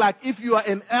think like if you are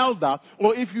an elder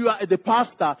or if you are the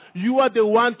pastor, you are the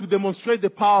one to demonstrate the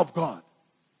power of God.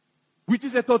 Which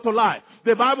is a total lie.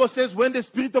 The Bible says when the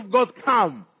Spirit of God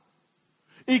comes,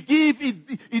 He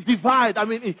divide.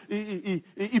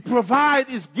 He provide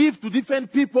His gift to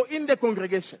different people in the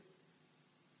congregation.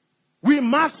 We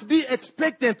must be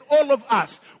expectant, all of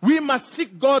us. We must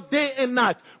seek God day and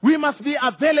night. We must be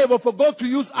available for God to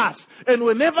use us. And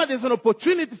whenever there's an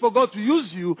opportunity for God to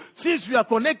use you, since you are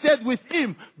connected with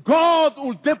Him, God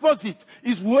will deposit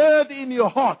His word in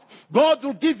your heart. God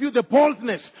will give you the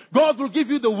boldness. God will give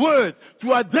you the word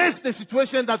to address the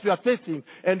situation that you are facing.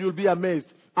 And you'll be amazed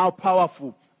how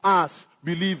powerful us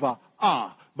believers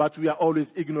are. But we are always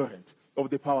ignorant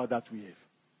of the power that we have.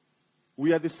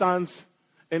 We are the sons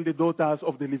and the daughters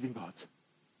of the living God.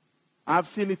 I've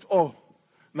seen it all.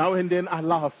 Now and then I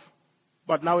laugh,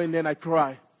 but now and then I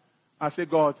cry. I say,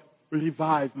 God,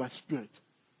 revive my spirit.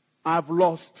 I've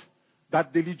lost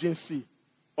that diligency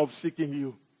of seeking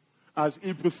you. As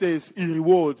Hebrew says, He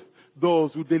rewards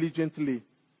those who diligently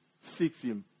seek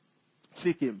Him.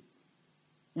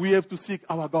 We have to seek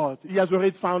our God. He has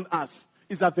already found us.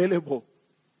 He's available.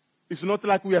 It's not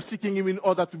like we are seeking Him in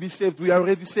order to be saved. We are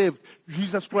already saved.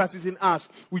 Jesus Christ is in us.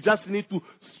 We just need to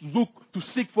look, to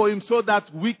seek for Him so that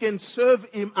we can serve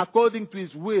Him according to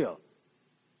His will.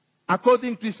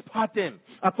 According to His pattern.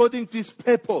 According to His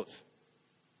purpose.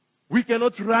 We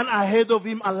cannot run ahead of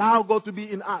Him, allow God to be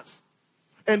in us.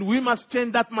 And we must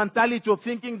change that mentality of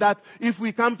thinking that if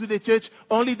we come to the church,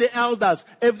 only the elders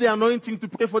have the anointing to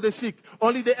pray for the sick.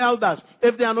 Only the elders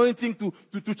have the anointing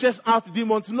to chase out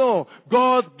demons. No.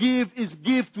 God gives His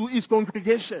gift to His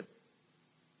congregation.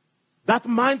 That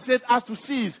mindset has to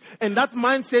cease. And that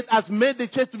mindset has made the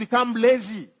church to become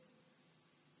lazy.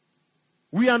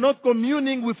 We are not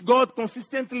communing with God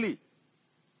consistently.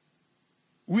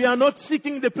 We are not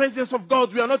seeking the presence of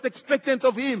God. We are not expectant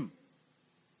of Him.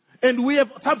 And we have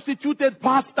substituted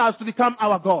pastors to become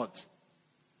our gods,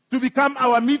 to become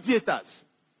our mediators.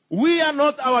 We are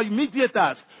not our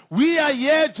mediators. We are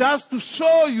here just to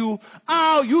show you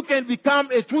how you can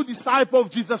become a true disciple of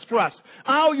Jesus Christ.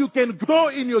 How you can grow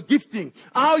in your gifting.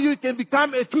 How you can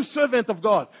become a true servant of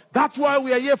God. That's why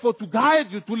we are here for, to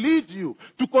guide you, to lead you,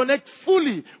 to connect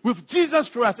fully with Jesus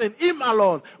Christ and Him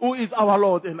alone, who is our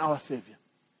Lord and our Savior.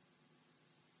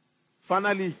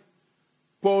 Finally,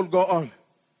 Paul goes on.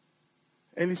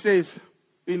 And he says,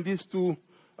 in these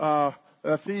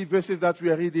three verses that we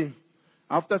are reading,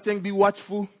 after saying be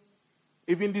watchful,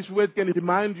 even this word can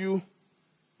remind you,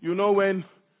 you know, when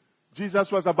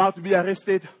Jesus was about to be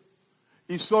arrested,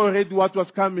 he saw already what was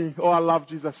coming. Oh, I love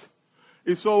Jesus.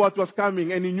 He saw what was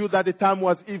coming and he knew that the time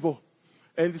was evil.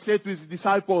 And he said to his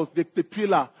disciples, the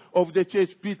pillar of the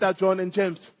church, Peter, John, and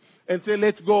James, and said,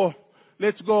 let's go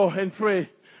and pray.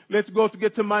 Let's go to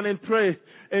Gethsemane and pray.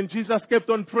 And Jesus kept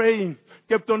on praying.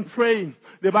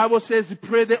 The Bible says he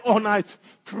prayed all night,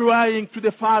 crying to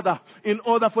the Father in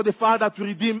order for the Father to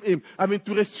redeem him.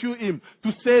 To rescue him,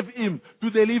 to save him, to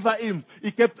deliver him.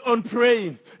 He kept on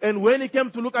praying. And when he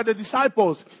came to look at the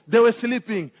disciples, they were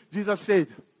sleeping. Jesus said,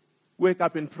 wake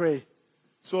up and pray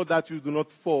so that you do not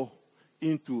fall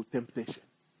into temptation.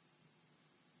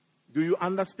 Do you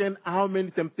understand how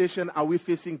many temptations are we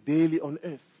facing daily on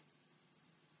earth?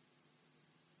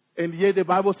 And yet the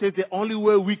Bible says the only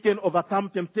way we can overcome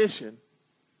temptation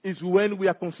is when we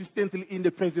are consistently in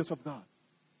the presence of God.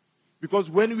 Because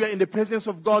when we are in the presence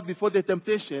of God before the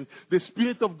temptation, the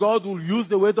Spirit of God will use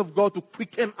the Word of God to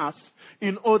quicken us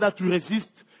in order to resist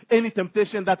any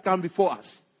temptation that comes before us.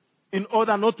 In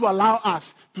order not to allow us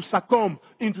to succumb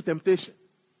into temptation.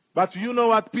 But you know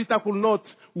what? Peter could not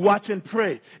watch and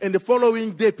pray. And the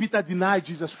following day, Peter denied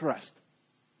Jesus Christ.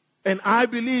 And I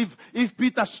believe if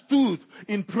Peter stood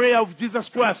in prayer of Jesus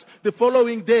Christ the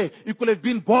following day, he could have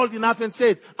been bold enough and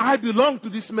said, I belong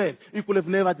to this man. He could have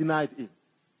never denied him.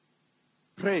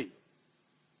 Pray.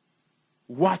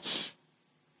 Watch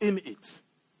in it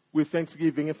with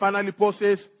thanksgiving. And finally, Paul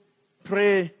says,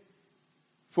 pray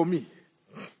for me.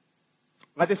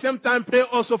 At the same time, pray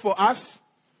also for us,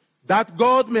 that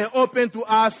God may open to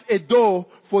us a door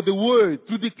for the word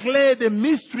to declare the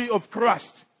mystery of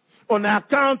Christ, on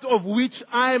account of which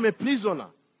I am a prisoner.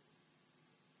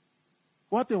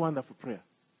 What a wonderful prayer.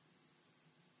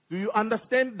 Do you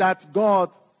understand that God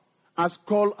has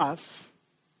called us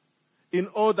in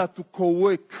order to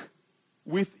co-work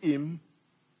with Him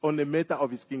on the matter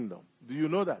of His kingdom? Do you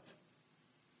know that?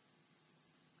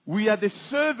 We are the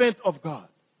servant of God.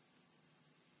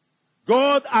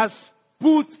 God has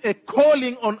put a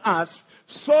calling on us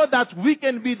so that we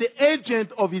can be the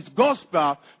agent of His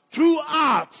gospel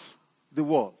throughout the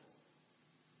world.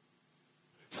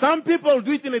 Some people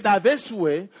do it in a diverse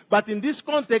way, but in this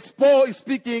context, Paul is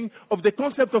speaking of the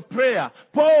concept of prayer.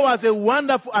 Paul was a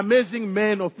wonderful, amazing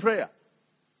man of prayer.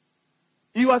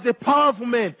 He was a powerful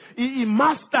man. He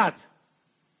mastered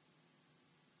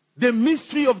the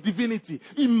mystery of divinity.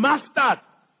 He mastered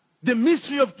the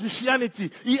mystery of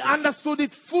Christianity. He understood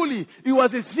it fully. He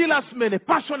was a zealous man, a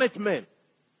passionate man.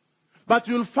 But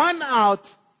you'll find out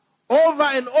over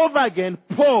and over again,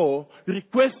 Paul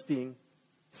requesting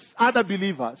other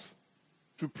believers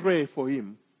to pray for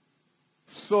him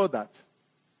so that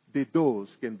the doors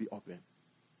can be opened.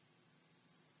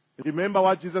 Remember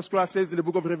what Jesus Christ says in the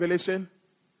book of Revelation?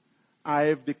 I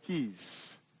have the keys.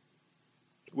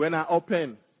 When I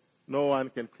open, no one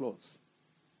can close.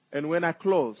 And when I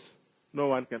close, no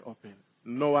one can open.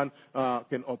 No one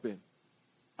can open.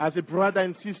 As a brother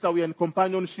and sister, we are in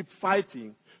companionship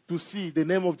fighting to see the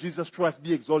name of Jesus Christ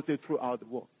be exalted throughout the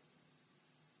world.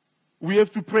 We have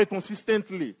to pray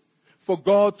consistently for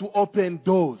God to open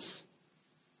doors.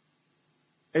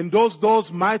 And those doors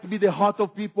might be the heart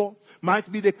of people,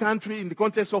 might be the country. In the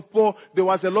context of Paul, there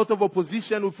was a lot of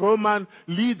opposition with Roman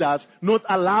leaders not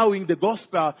allowing the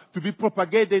gospel to be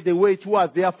propagated the way it was.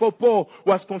 Therefore, Paul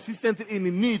was consistently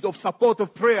in need of support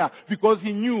of prayer because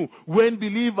he knew when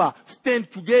believers stand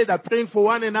together praying for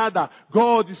one another,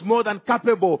 God is more than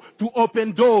capable to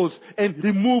open doors and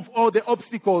remove all the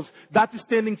obstacles that is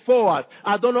standing forward.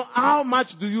 I don't know how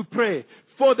much do you pray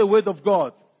for the word of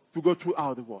God to go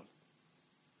throughout the world.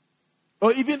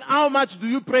 Or even how much do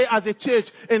you pray as a church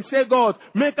and say, God,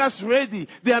 make us ready.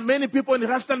 There are many people in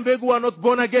Rustenburg who are not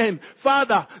born again.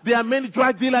 Father, there are many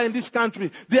drug dealers in this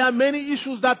country. There are many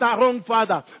issues that are wrong,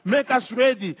 Father. Make us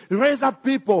ready. Raise up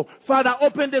people. Father,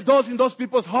 open the doors in those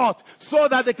people's hearts so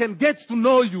that they can get to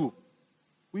know you.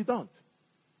 We don't.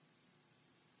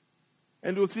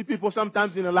 And we'll see people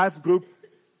sometimes in a life group.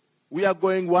 We are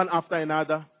going one after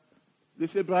another. They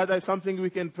say, brother, is something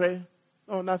we can pray?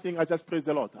 No, nothing. I just praise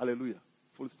the Lord. Hallelujah.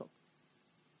 Full stop.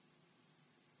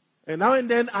 And now and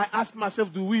then I ask myself,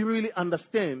 do we really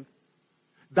understand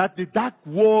that the dark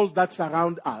world that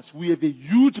surrounds us, we have a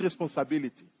huge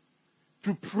responsibility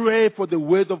to pray for the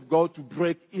word of God to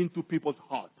break into people's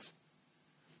hearts.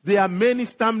 There are many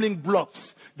stumbling blocks.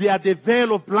 There are the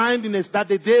veil of blindness that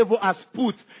the devil has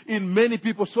put in many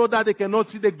people so that they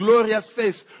cannot see the glorious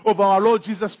face of our Lord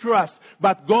Jesus Christ.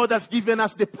 But God has given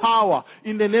us the power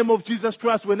in the name of Jesus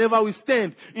Christ. Whenever we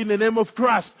stand in the name of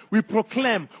Christ, we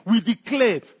proclaim, we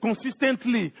declare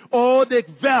consistently all the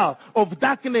veil of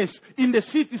darkness in the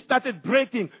city started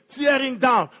breaking, tearing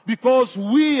down, because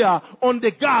we are on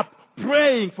the gap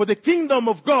praying for the kingdom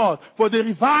of God, for the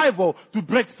revival to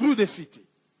break through the city.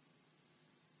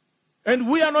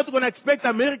 And we are not going to expect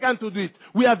Americans to do it.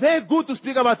 We are very good to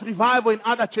speak about revival in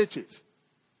other churches.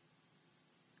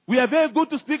 We are very good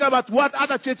to speak about what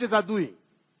other churches are doing.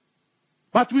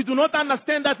 But we do not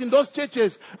understand that in those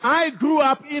churches, I grew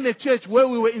up in a church where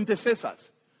we were intercessors.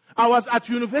 I was at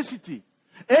university.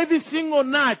 Every single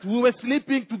night we were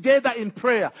sleeping together in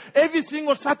prayer. Every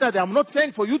single Saturday, I'm not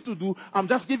saying for you to do, I'm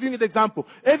just giving you an example.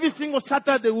 Every single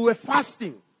Saturday we were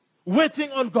fasting, waiting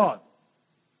on God.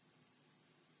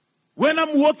 When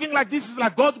I'm walking like this, it's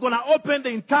like God's going to open the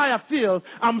entire field.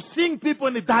 I'm seeing people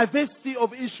in a diversity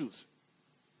of issues.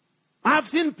 I've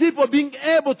seen people being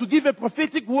able to give a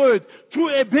prophetic word through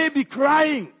a baby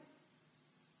crying.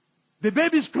 The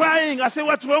baby's crying. I say,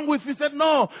 what's wrong with you? He said,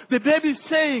 no. The baby's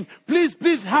saying, please,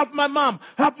 please help my mom.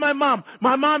 Help my mom.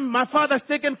 My father's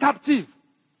taken captive.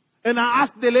 And I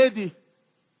asked the lady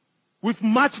with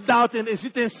much doubt and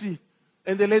hesitancy.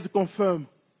 And the lady confirmed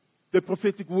the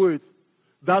prophetic word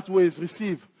that was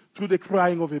received through the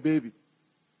crying of a baby.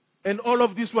 And all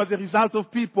of this was a result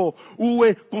of people who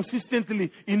were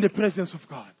consistently in the presence of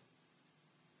God.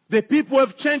 The people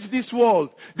have changed this world.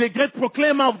 The great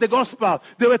proclaimer of the gospel.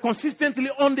 They were consistently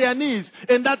on their knees.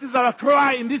 And that is our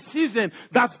cry in this season.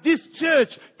 That this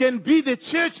church can be the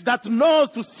church that knows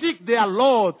to seek their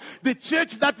Lord. The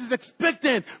church that is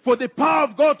expectant for the power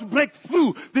of God to break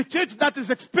through. The church that is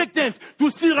expectant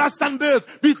to see Rustenburg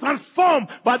be transformed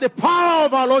by the power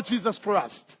of our Lord Jesus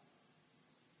Christ.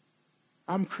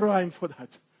 I'm crying for that.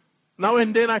 Now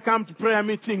and then I come to prayer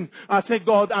meeting. I say,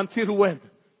 God, until when?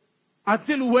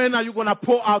 Until when are you going to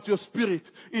pour out your spirit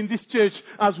in this church?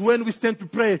 As when we stand to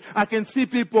pray, I can see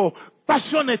people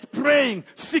passionate, praying,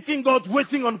 seeking God,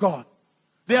 waiting on God.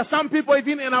 There are some people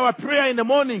even in our prayer in the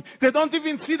morning, they don't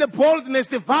even see the boldness,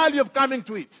 the value of coming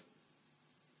to it.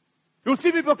 You'll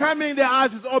see people coming, their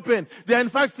eyes is open. They're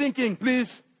in fact thinking, please,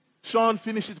 Sean,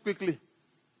 finish it quickly.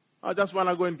 I just want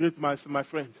to go and greet my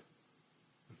friend.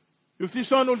 You see,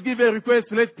 Sean will give a request,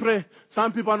 let's pray.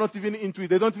 Some people are not even into it.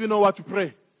 They don't even know what to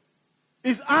pray.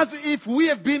 It's as if we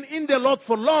have been in the Lord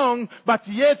for long, but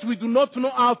yet we do not know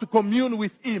how to commune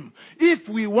with Him. If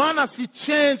we want to see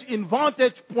change in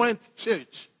Vantage Point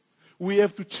Church, we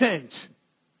have to change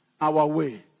our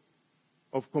way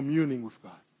of communing with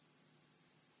God.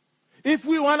 If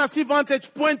we want to see Vantage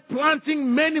Point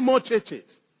planting many more churches,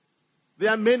 there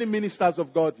are many ministers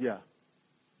of God here.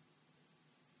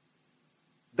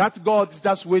 That God is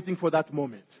just waiting for that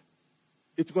moment.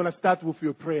 It's going to start with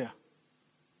your prayer.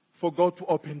 For God to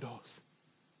open doors.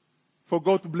 For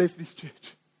God to bless this church.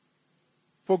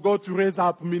 For God to raise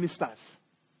up ministers.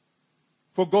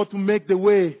 For God to make the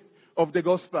way of the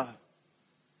gospel.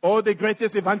 All the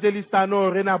greatest evangelists I know,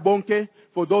 Rena Bonke,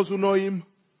 for those who know him,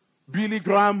 Billy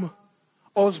Graham,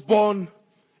 Osborne,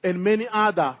 and many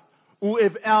others who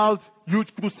have held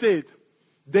huge crusades.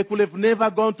 They could have never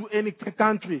gone to any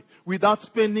country without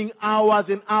spending hours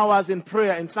and hours in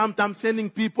prayer, and sometimes sending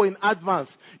people in advance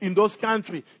in those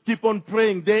countries. Keep on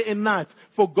praying day and night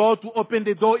for God to open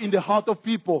the door in the heart of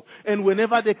people. And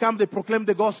whenever they come, they proclaim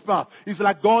the gospel. It's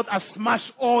like God has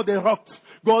smashed all the rocks.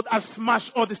 God has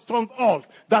smashed all the strongholds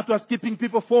that was keeping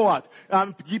people forward,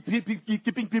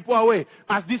 keeping people away.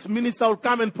 As this minister will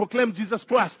come and proclaim Jesus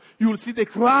Christ, you will see the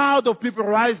crowd of people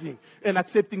rising and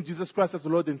accepting Jesus Christ as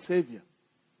Lord and Savior.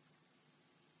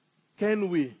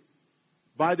 Can we,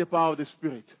 by the power of the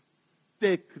Spirit,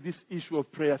 take this issue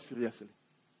of prayer seriously?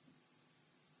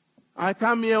 I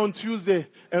come here on Tuesday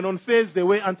and on Thursday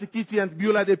where Auntie Kitty and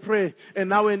Beulah, they pray, and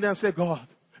now and then say, God.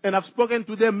 And I've spoken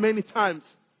to them many times.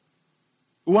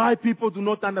 Why people do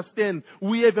not understand.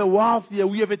 We have a wealth here.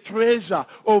 We have a treasure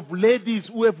of ladies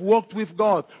who have walked with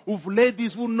God. With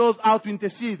ladies who knows how to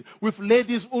intercede. With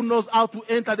ladies who knows how to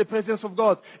enter the presence of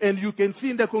God. And you can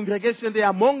see in the congregation there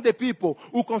among the people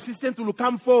who consistently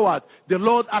come forward. The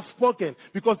Lord has spoken.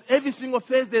 Because every single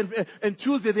Thursday and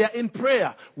Tuesday they are in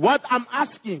prayer. What I'm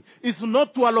asking is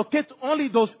not to allocate only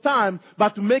those times,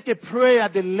 but to make a prayer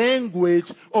the language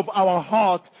of our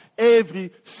heart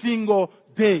every single day.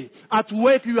 day. At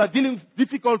work, you are dealing with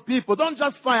difficult people. Don't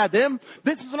just fire them.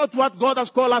 This is not what God has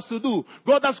called us to do.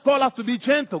 God has called us to be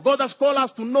gentle. God has called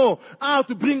us to know how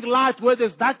to bring light where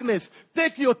there's darkness.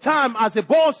 Take your time as a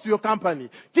boss to your company.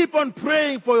 Keep on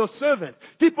praying for your servant.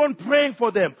 Keep on praying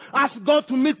for them. Ask God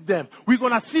to meet them. We're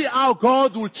going to see how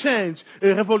God will change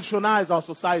and revolutionize our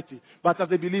society. But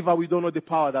as a believer, we don't know the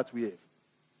power that we have.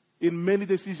 In many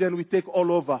decisions we take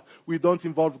all over, we don't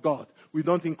involve God. We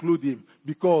don't include Him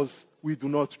because we do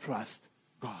not trust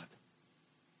God.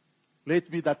 Let's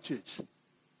be that church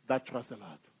that trusts the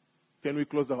Lord. Can we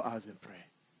close our eyes and pray?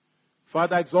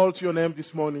 Father, I exalt your name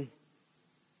this morning.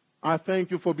 I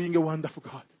thank you for being a wonderful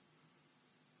God.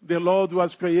 The Lord who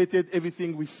has created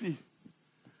everything we see.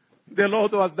 The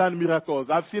Lord who has done miracles.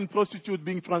 I've seen prostitutes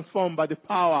being transformed by the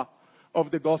power of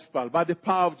the gospel, by the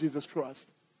power of Jesus Christ.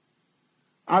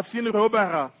 I've seen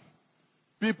robbery.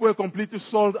 People are completely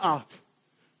sold out,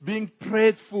 being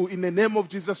prayed for in the name of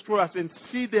Jesus Christ and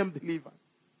see them delivered.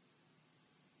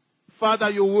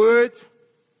 Father, your word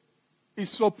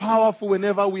is so powerful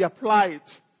whenever we apply it,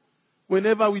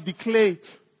 whenever we declare it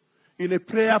in a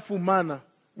prayerful manner,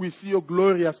 we see your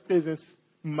glorious presence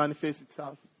manifest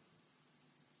itself.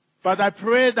 Father, I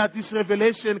pray that this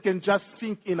revelation can just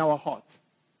sink in our heart.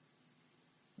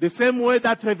 The same way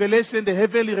that revelation, the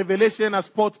heavenly revelation, has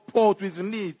Paul to his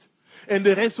needs. And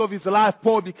the rest of his life,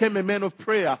 Paul became a man of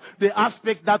prayer. The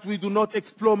aspect that we do not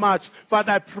explore much.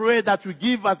 Father, I pray that you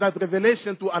give us that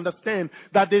revelation to understand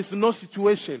that there's no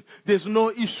situation, there's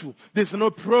no issue, there's no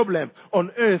problem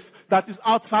on earth that is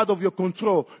outside of your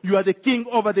control. You are the king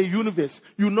over the universe.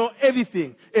 You know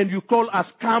everything. And you call us,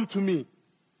 come to me.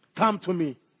 Come to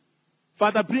me.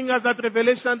 Father, bring us that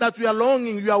revelation that we are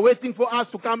longing. You are waiting for us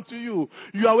to come to you.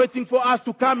 You are waiting for us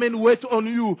to come and wait on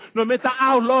you. No matter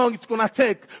how long it's going to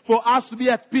take for us to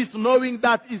be at peace, knowing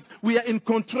that we are in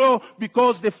control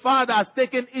because the Father has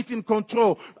taken it in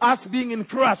control. Us being in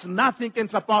Christ, nothing can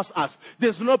surpass us.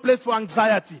 There's no place for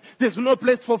anxiety. There's no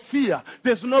place for fear.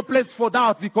 There's no place for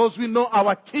doubt because we know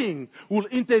our King will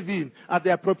intervene at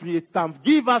the appropriate time.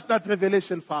 Give us that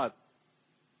revelation, Father.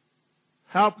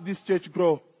 Help this church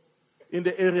grow in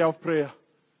the area of prayer.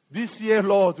 This year,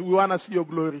 Lord, we want to see your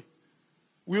glory.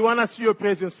 We want to see your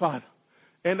presence, Father.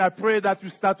 And I pray that you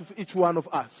start with each one of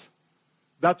us.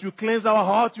 That you cleanse our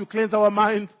heart, you cleanse our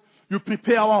mind, you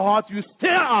prepare our heart, you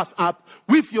stir us up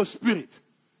with your spirit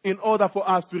in order for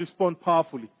us to respond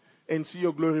powerfully and see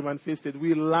your glory manifested.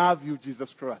 We love you, Jesus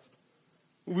Christ.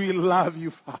 We love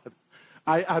you, Father.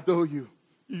 I adore you.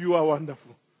 You are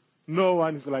wonderful. No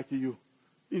one is like you.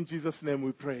 In Jesus' name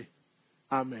we pray.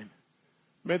 Amen.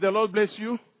 May the Lord bless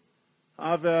you.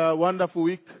 Have a wonderful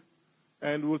week,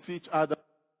 and we'll see each other.